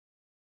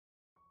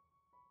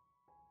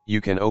You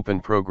can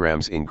open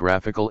programs in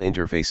graphical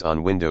interface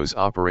on Windows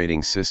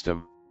operating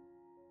system.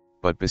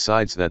 But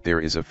besides that, there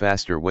is a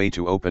faster way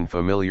to open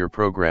familiar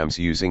programs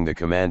using the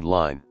command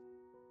line.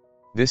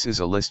 This is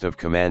a list of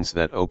commands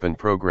that open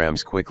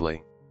programs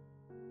quickly.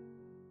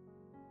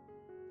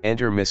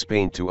 Enter Miss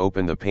Paint to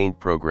open the Paint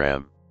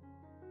program.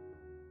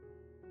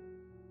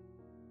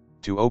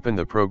 To open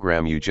the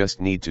program, you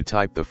just need to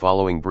type the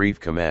following brief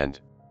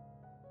command.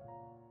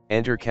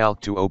 Enter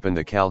Calc to open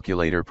the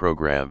calculator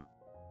program.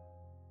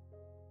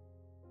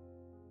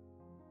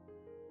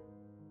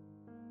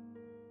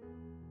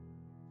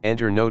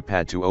 Enter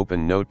Notepad to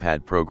open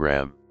Notepad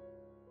program.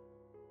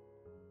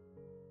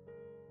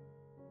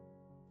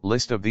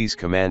 List of these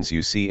commands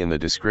you see in the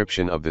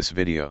description of this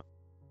video.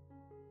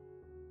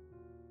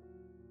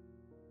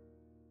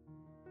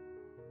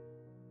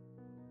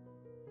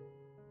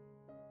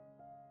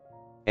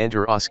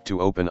 Enter OSC to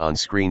open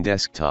on-screen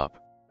desktop.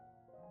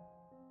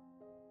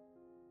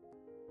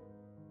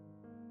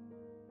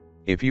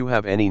 If you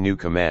have any new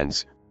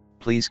commands,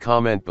 please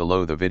comment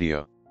below the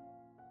video.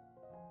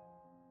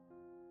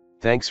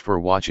 Thanks for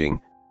watching.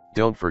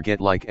 Don't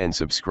forget like and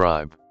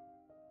subscribe.